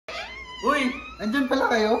Uy! Andyan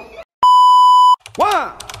pala kayo? 1,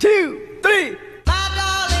 2, 3!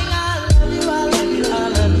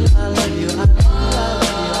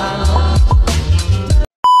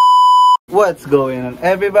 What's going on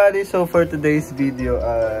everybody? So for today's video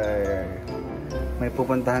ay may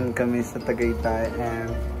pupuntahan kami sa Tagaytay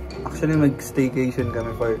and actually mag-staycation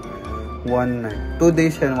kami for 1 night. 2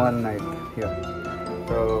 days and 1 night. Yeah.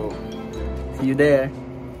 So see you there.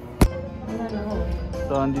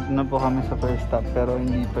 So andito na po kami sa first stop pero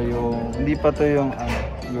hindi pa to yung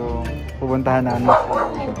pupuntahan namin.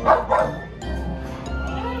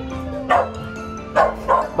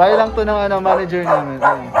 Bahay lang to ng manager namin.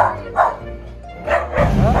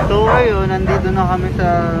 So ayun, nandito na kami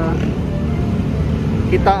sa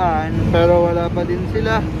Kitaan pero wala pa din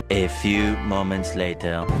sila. A few moments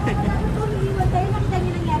later.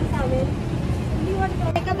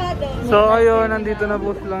 So ayun, nandito na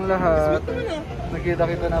po silang lahat.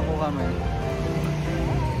 Nakita-kita na po kami.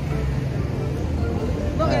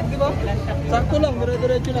 Bakit, di ba? Sakto lang,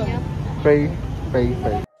 dire-diretso lang. Pray.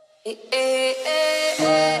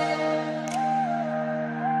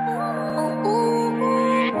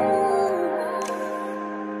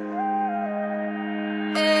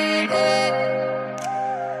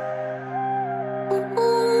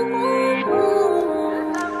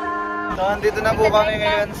 So, andito na po kami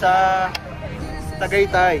ngayon sa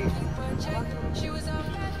Tagaytay.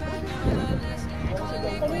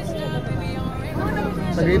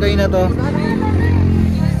 Tagaytay na to.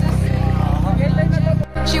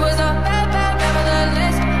 She was a bad,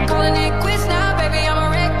 nevertheless. Calling it quits now, baby, I'm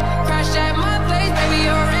a wreck. Crashed at my place, baby,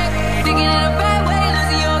 you're a wreck. Thinking in a bad way,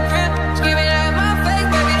 losing your grip. Screaming at my face,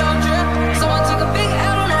 baby, don't trip. Someone took a big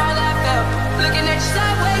L, don't know how that felt. Looking at you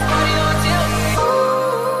sideways, body on tilt.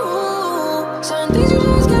 Ooh, certain things you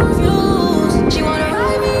just can't refuse. She wanna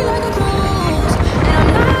ride me like a cruise, and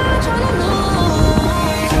I'm not trying to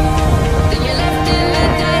lose. Then you're left in the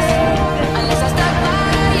dust, unless I stop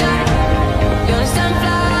by ya. You're a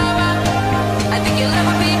sunflower, I think you'll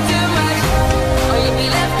never be too much, or you'll be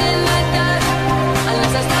left in the dust,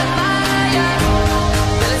 unless I stop by ya.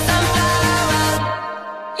 You're the sunflower,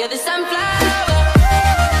 you're the sunflower.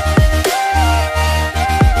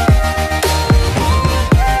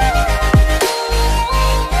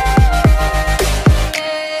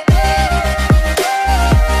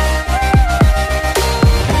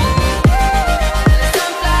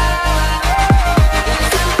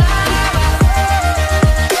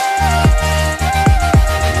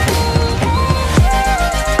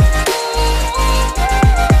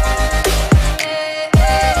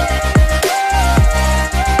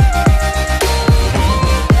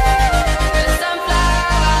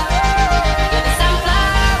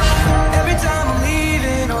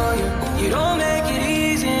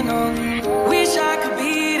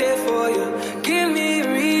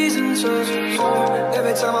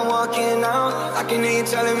 Every time I'm walking out, I can hear you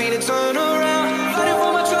telling me to turn around. Fighting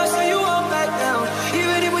for my trust, so you won't back down.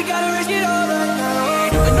 Even if we gotta risk it all right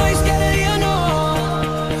now. I know you're scared of the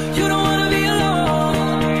unknown. You don't wanna be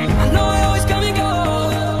alone. I know I always come and go,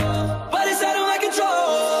 but it's out of my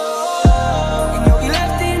control. And you'll be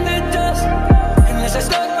left in the dust unless I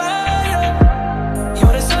stuck by you.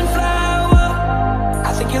 You're the sunflower,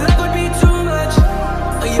 I think your love would be too much,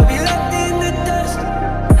 or you'll be left in the dust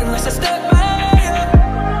unless I stuck by you.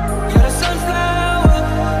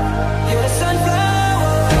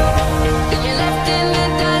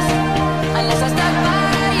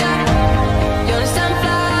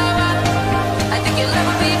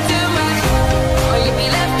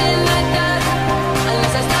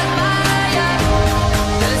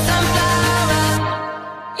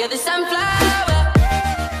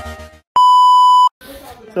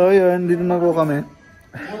 So yun, dito na po kami.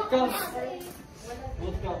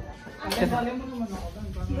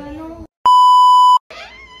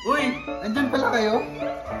 Uy! Andyan pala kayo?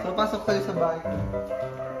 So pasok kayo sa bahay.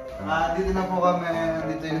 Dito na po kami.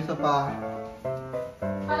 Dito yung sopa.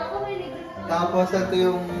 Tapos ito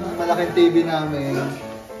yung malaking TV namin.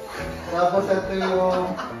 Tapos ito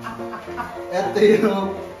yung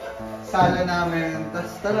sala namin.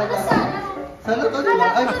 Tapos talaga. Sala talaga.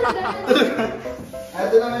 Ay!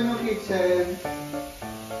 Ito naman yung kitchen.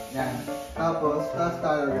 Yan. Tapos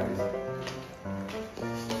tayo guys.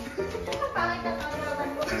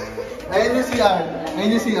 Ayun yung CR.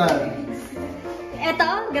 Ayun yung CR. Eto?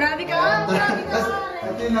 Grabe ka.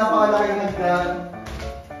 Ito yung napakalaking nagdaan.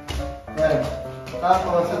 Yan.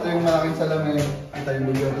 Tapos ito yung malaking salamin. Ito yung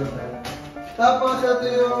lugar doon. Tapos ito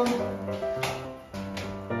yung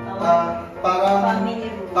parang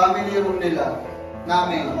family room nila.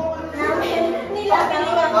 Namin. Nila.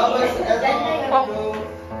 Tapos ito yung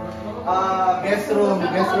Guest room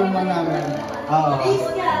lang namin. Oo.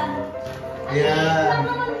 Ayan.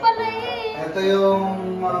 Ito yung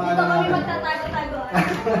mga Dito kami magtatago-tago.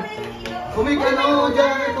 Kumik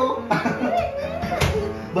dyan ito.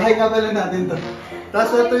 Bahay nga pala natin to.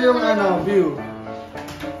 Tapos ito yung view.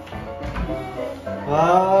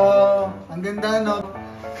 Wow! Ang ganda, no?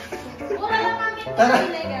 Mura lang kami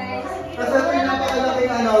pabili, guys. Tapos ito yung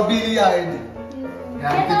napakalaking billiard.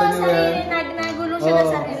 Yan, kita nyo yan. Nagulo siya na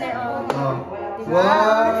sarili, Oh.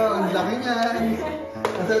 Wow! Ang laki niyan.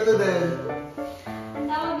 Tapos ito din. Ang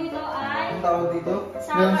tawag dito ay... Ang tawag dito?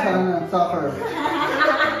 Soccer. Yan sana, soccer.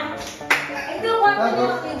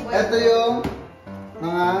 Ito yung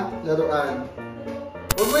mga laruan.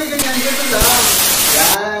 Huwag mo yung ganyan, ganito lang.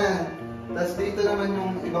 Yan. Tapos dito naman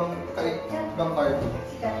yung ibang card.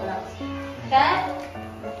 Kat?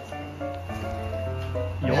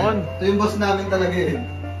 Yun. Ito yung boss namin talaga eh.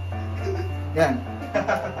 Yan.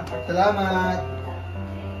 Salamat.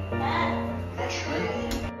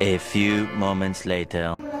 A few moments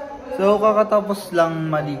later. So, kakatapos lang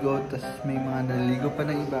maligo, tapos may mga naliligo pa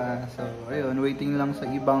na iba. So, ayun, waiting lang sa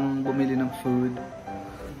ibang bumili ng food.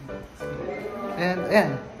 And,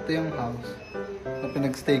 ayan, ito yung house na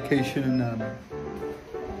pinag-staycation namin.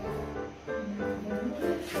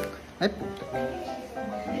 Ay, puta.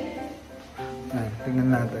 Ayan, tingnan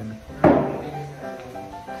natin.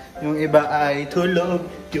 Yung iba ay tulog,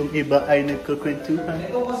 yung iba ay nagkukwentuhan.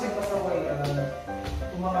 Ito kasi pasaway,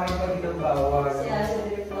 kumakain pa rin ng bawal.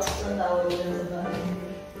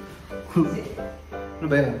 Ano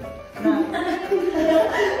ba yan?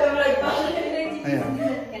 Ayan.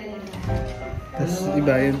 Tapos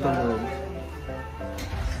iba yun pa mo.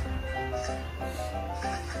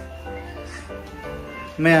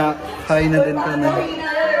 Maya, kain na din kami.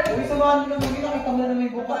 Uy, samahan mo naman. Nakita mo na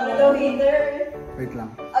may buka. Wait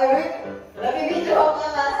lang.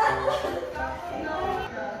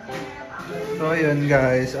 So ayun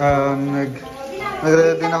guys,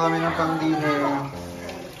 nag-ready na kami ng pang-dinner.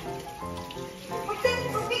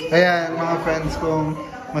 Ayan, mga friends kong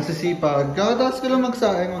masisipag. Kakataas ko lang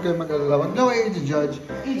magsaing, huwag kayo mag-alala. Huwag na kayo i-judge.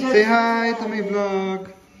 Say hi to my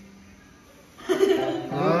vlog.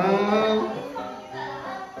 Wow.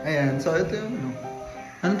 Ayan, so ito yung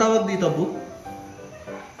anong tawag dito, Bu?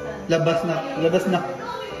 Labas na.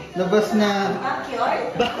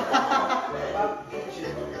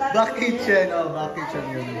 Back kitchen. Oh, back kitchen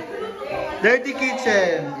yun. Dirty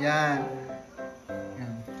kitchen. Yan.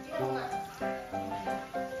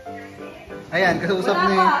 Ayan, kausap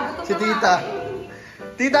ni si Tita.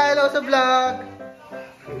 Tita, hello sa vlog.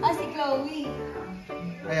 Si Chloe.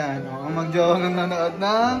 Ayan, ang mag-jowang ang nanood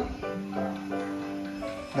ng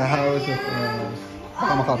The House of Rose.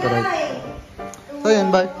 Baka makapiright. So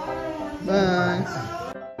yan, bye. Bye.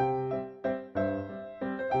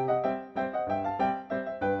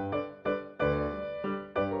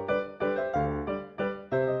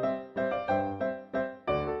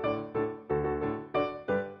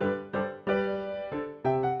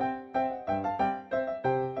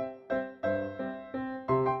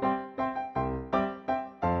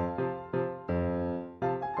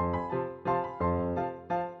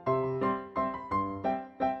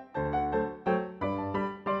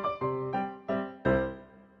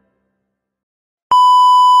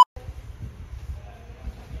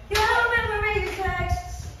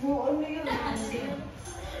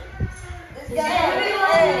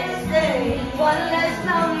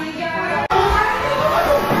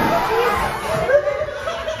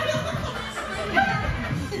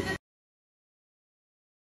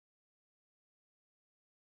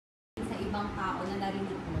 Ibang tao na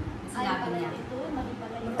narinig mo. Sinabi niya.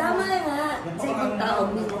 Tama na nga. Sa ibang tao.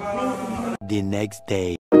 The next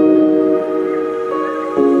day.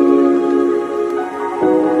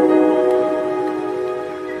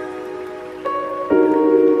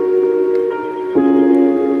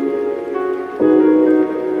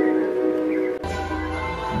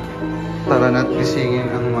 Tara na't gisingin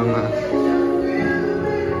ang mga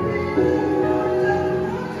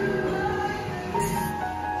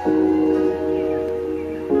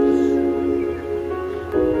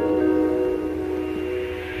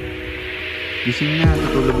gising na,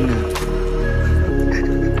 tutulog na.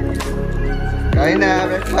 Kain na,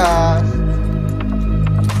 breakfast!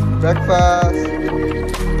 Breakfast!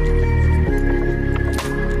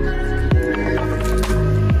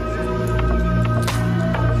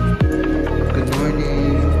 Good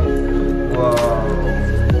morning! Wow!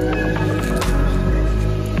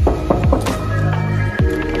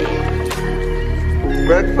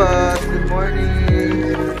 Breakfast! Good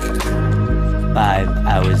morning! 5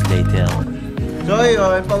 hours later. So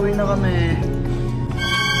ayun, pauwi na kami.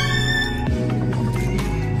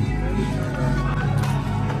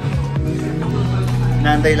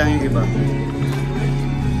 nag-aantay lang yung iba.